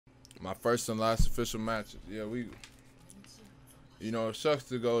My first and last official matches. Yeah, you know, it sucks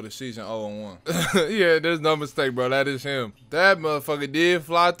to go to season 0-1. Yeah, there's no mistake, bro. That is him. That motherfucker did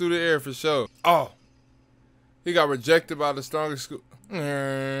fly through the air for sure. Oh, he got rejected by the strongest school.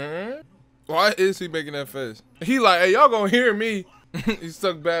 Why is he making that face? He like, hey, y'all gonna hear me. You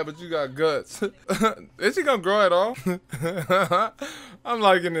suck bad, but you got guts. Is he gonna grow at all? I'm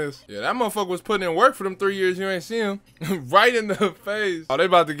liking this. Yeah, that motherfucker was putting in work for them 3 years. You ain't see him. Right in the face. Oh, they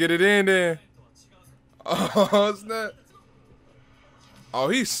about to get it in there. Oh, snap. Oh,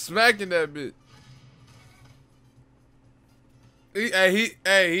 he's smacking that bitch.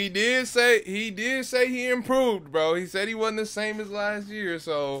 He did say he improved, bro. He said he wasn't the same as last year,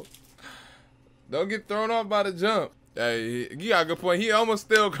 so don't get thrown off by the jump. Hey, you got a good point. He almost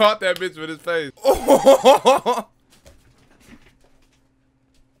still caught that bitch with his face. Oh.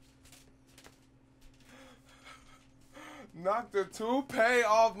 Knocked the toupee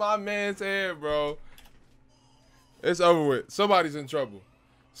off my man's head, bro. It's over with. Somebody's in trouble.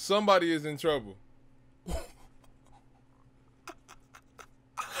 Somebody is in trouble.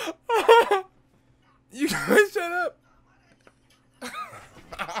 You guys shut up.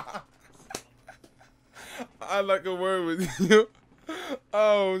 I like a word with you.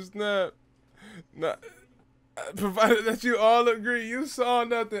 Oh, snap. Nah, provided that you all agree, you saw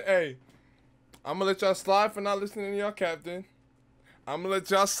nothing. Hey, I'm going to let y'all slide for not listening to y'all captain. I'm going to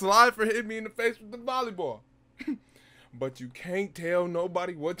let y'all slide for hitting me in the face with the volleyball. But you can't tell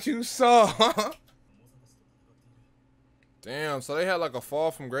nobody what you saw. Damn, so they had like a fall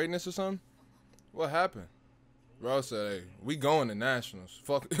from greatness or something? What happened? Bro said, hey, we going to nationals.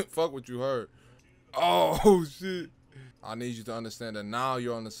 Fuck what you heard. Oh, shit. I need you to understand that now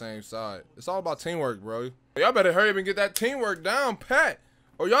you're on the same side. It's all about teamwork, bro. Y'all better hurry up and get that teamwork down, pat.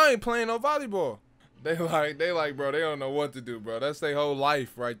 Or y'all ain't playing no volleyball. They like, bro, they don't know what to do, bro. That's their whole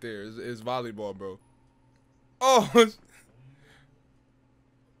life right there is volleyball, bro. Oh.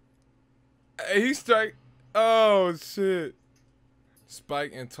 Hey, he strike. Oh, shit.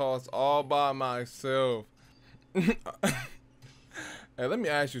 Spike and toss all by myself. Hey, let me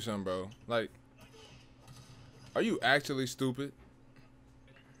ask you something, bro. Like, are you actually stupid?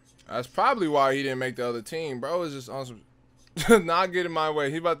 That's probably why he didn't make the other team, bro. It's just on some not getting my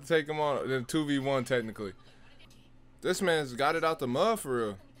way. He about to take him on the 2v1 technically. This man's got it out the mud for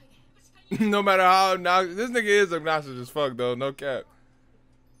real. No matter how obnoxious this nigga is, obnoxious as fuck though. No cap.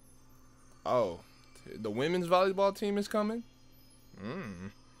 Oh, the women's volleyball team is coming.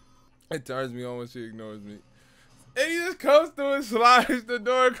 It turns me on when she ignores me. And he just comes through and slides the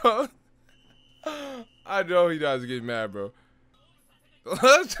door closed. I know he does get mad, bro.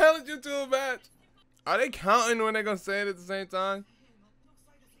 Let's challenge you to a match. Are they counting when they're gonna say it at the same time?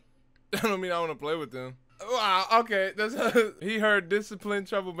 That don't mean I want to play with them. Wow, okay. He heard disciplined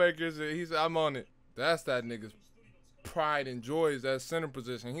troublemakers and he said, I'm on it. That's that nigga's pride and joy is that center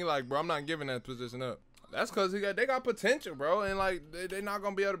position. He like, bro, I'm not giving that position up. That's because they got potential, bro. And like, they're not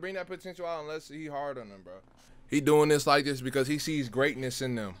going to be able to bring that potential out unless he hard on them, bro. He doing this like this because he sees greatness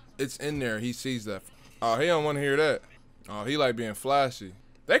in them. It's in there. He sees that. Oh, he don't want to hear that. Oh, he like being flashy.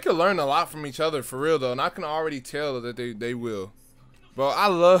 They could learn a lot from each other for real, though. And I can already tell that they will. Bro, I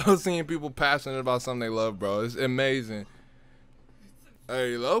love seeing people passionate about something they love, bro. It's amazing.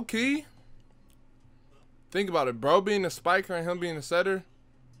 Hey, low-key. Think about it. Bro being the spiker and him being the setter.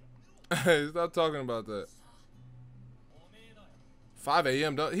 Hey, stop talking about that. 5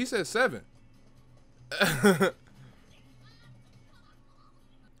 a.m. He said 7.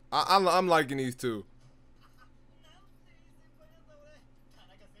 I'm liking these two.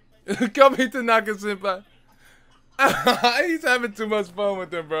 Come here to Naka Senpai. He's having too much fun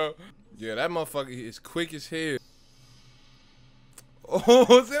with them, bro. Yeah, that motherfucker is quick as hell.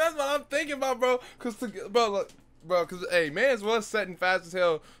 Oh, see, that's what I'm thinking about, bro. Cause hey, man's was setting fast as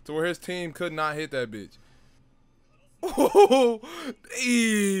hell to where his team could not hit that bitch. Oh,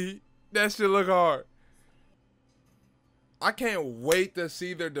 that shit look hard. I can't wait to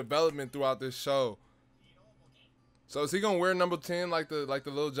see their development throughout this show. So is he gonna wear number 10 like the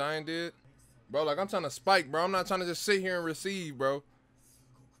little giant did? Bro, like I'm trying to spike, bro. I'm not trying to just sit here and receive, bro.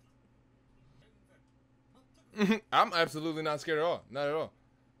 I'm absolutely not scared at all. Not at all.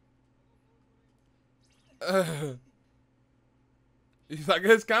 He's like,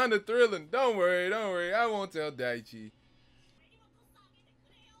 it's kind of thrilling. Don't worry. I won't tell Daichi.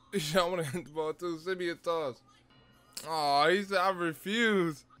 I want to hit the ball too. Send me a toss. Oh, he said, I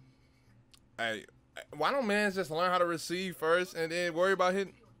refuse. Hey, why don't mans just learn how to receive first and then worry about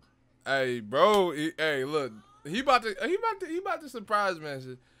hitting? Hey, bro. Hey, look. He about to surprise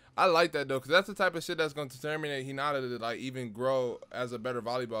man. I like that though, cause that's the type of shit that's gonna determine that he not to like even grow as a better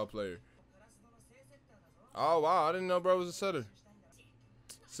volleyball player. Oh wow, I didn't know bro was a setter.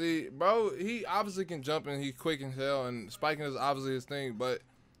 See, bro, he obviously can jump and he's quick as hell, and spiking is obviously his thing, but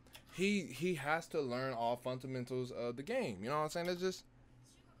he has to learn all fundamentals of the game. You know what I'm saying? It's just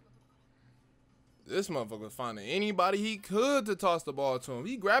this motherfucker was finding anybody he could to toss the ball to him.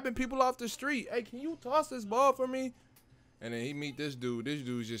 He grabbing people off the street. Hey, can you toss this ball for me? And then he meet this dude. This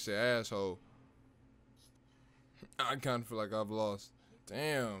dude's just an asshole. I kind of feel like I've lost.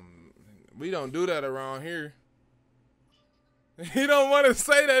 Damn, we don't do that around here. He don't want to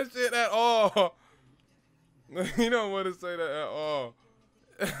say that shit at all. He don't want to say that at all.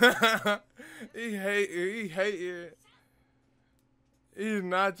 He hate it. He's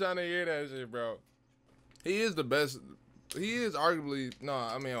not trying to hear that shit, bro. He is the best. He is arguably, no,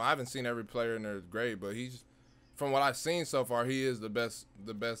 I mean, I haven't seen every player in their grade, but he's, from what I've seen so far, he is the best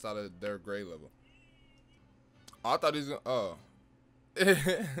out of their grade level. Oh, I thought he's gonna, oh.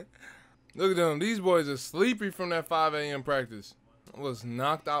 Look at them. These boys are sleepy from that 5 a.m. practice. I was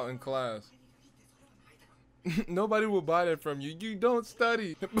knocked out in class. Nobody will buy that from you. You don't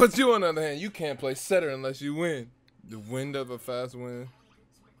study. But you, on the other hand, you can't play setter unless you win. The wind of a fast win.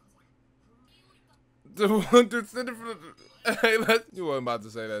 The one to send it from the, hey, you wasn't about to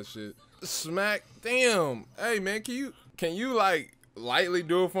say that shit. Smack. Damn. Hey man, can you like lightly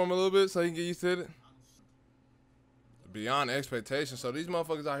do it for him a little bit so he can get used to it? Beyond expectation. So these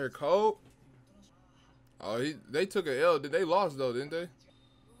motherfuckers out here cold. Oh, they took an L. They lost though, didn't they?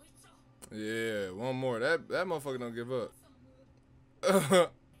 Yeah, one more. That motherfucker don't give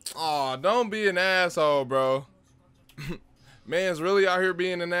up. Aw, don't be an asshole, bro. Man's really out here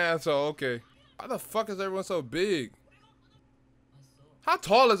being an asshole. Okay. Why the fuck is everyone so big? How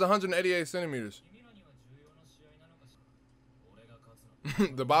tall is 188 centimeters?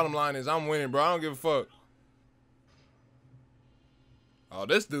 The bottom line is I'm winning, bro. I don't give a fuck. Oh,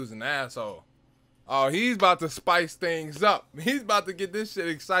 this dude's an asshole. Oh, he's about to spice things up. He's about to get this shit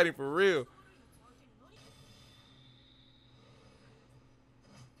exciting for real.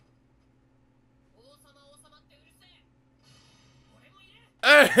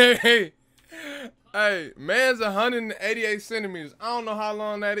 Hey, hey, man's 188 centimeters. I don't know how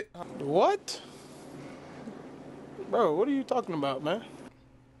long that is. What? Bro, what are you talking about, man?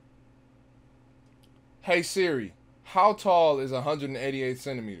 Hey Siri, how tall is 188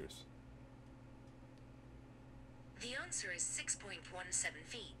 centimeters? The answer is 6.17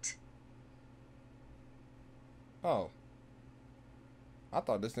 feet. Oh. I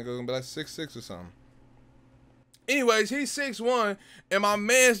thought this nigga was gonna be like 6'6" or something. Anyways, he's 6'1", and my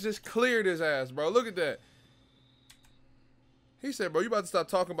man's just cleared his ass, bro. Look at that. He said, bro, you about to stop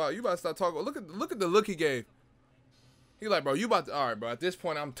talking about, look at the look he gave. He like, bro, you about to, all right, bro, at this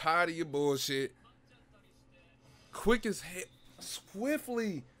point, I'm tired of your bullshit. Quick as hell,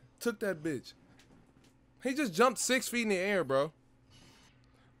 swiftly took that bitch. He just jumped 6 feet in the air, bro.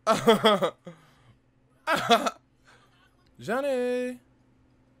 Johnny.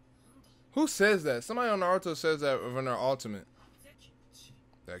 Who says that? Somebody on Naruto says that in their ultimate.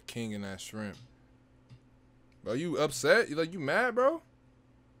 That king and that shrimp. Bro, you upset? You mad, bro?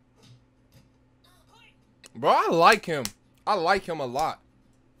 Bro, I like him. I like him a lot.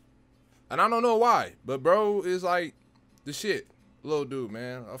 And I don't know why. But bro is like the shit. Little dude,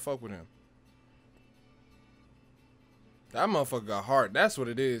 man. I fuck with him. That motherfucker got heart. That's what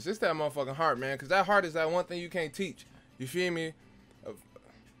it is. It's that motherfucking heart, man. Because that heart is that one thing you can't teach. You feel me?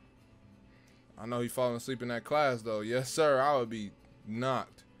 I know he falling asleep in that class, though. Yes, sir. I would be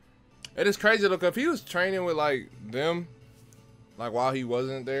knocked. It is crazy, look. If he was training with, like, them, like, while he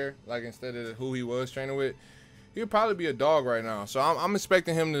wasn't there, like, instead of who he was training with, he would probably be a dog right now. So I'm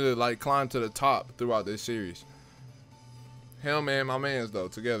expecting him to, like, climb to the top throughout this series. Him and my mans, though,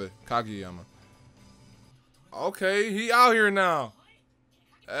 together. Kageyama. Okay, he out here now.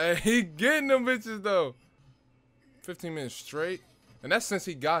 Hey, he getting them bitches, though. 15 minutes straight. And that's since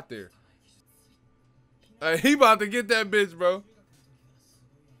he got there. Hey, he about to get that bitch, bro.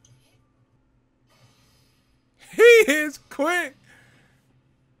 He is quick.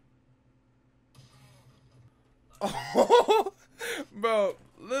 Oh, bro,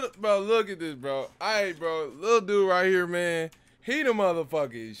 look at this, bro. Alright, bro, little dude right here, man. He the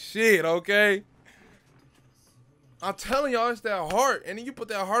motherfucking shit, okay? I'm telling y'all, it's that heart. And then you put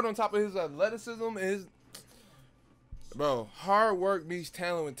that heart on top of his athleticism and his... Bro, hard work beats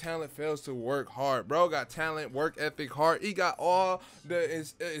talent when talent fails to work hard. Bro got talent, work ethic, heart. He got all the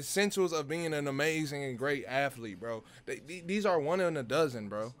essentials of being an amazing and great athlete, bro. These are 1 in a dozen,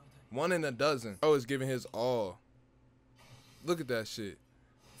 bro. 1 in a dozen. Bro is giving his all. Look at that shit.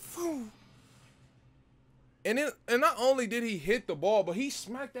 And not only did he hit the ball, but he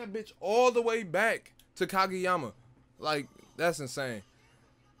smacked that bitch all the way back to Kageyama. Like, that's insane.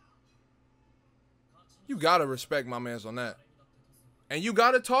 You gotta respect my mans on that. And you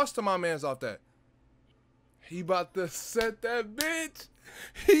gotta toss to my mans off that. He about to set that bitch.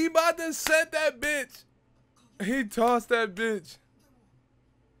 He about to set that bitch. He tossed that bitch.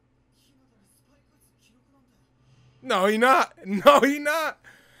 No, he not. No, he not.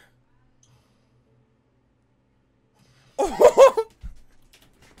 Oh.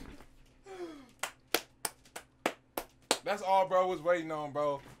 That's all bro was waiting on,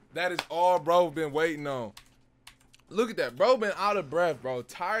 bro. That is all bro been waiting on. Look at that. Bro been out of breath, bro.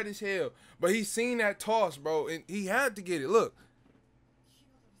 Tired as hell. But he seen that toss, bro. And he had to get it. Look.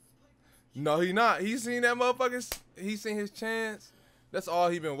 No, he not. He seen that motherfucker. He seen his chance. That's all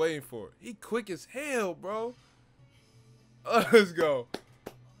he been waiting for. He quick as hell, bro. Let's go.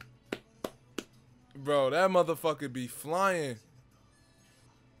 Bro, that motherfucker be flying.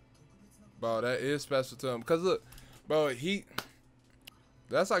 Bro, that is special to him. Because look, bro,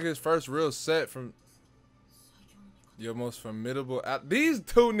 that's like his first real set from your most formidable. These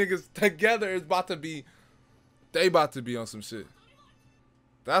two niggas together is about to be, they about to be on some shit.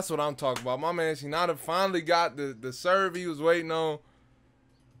 That's what I'm talking about. My man Hinata finally got the serve he was waiting on.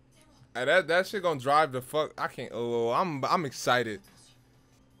 And that shit gonna drive the fuck. I can't. Oh, I'm excited.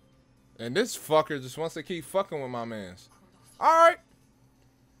 And this fucker just wants to keep fucking with my mans. All right,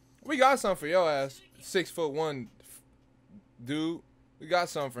 we got something for your ass, 6'1" dude. We got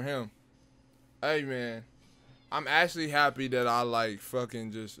something for him. Hey man, I'm actually happy that I like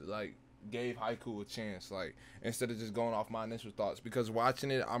fucking just like gave Haikyuu a chance, like instead of just going off my initial thoughts, because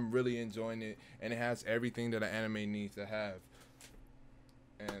watching it, I'm really enjoying it, and it has everything that an anime needs to have.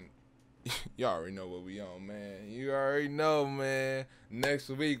 And y'all already know what we on, man. You already know, man. Next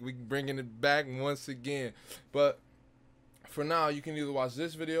week, we bringing it back once again. But for now, you can either watch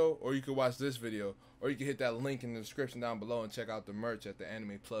this video or you can watch this video. Or you can hit that link in the description down below and check out the merch at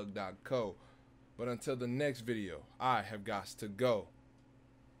theanimeplug.co. But until the next video, I have got to go.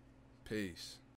 Peace.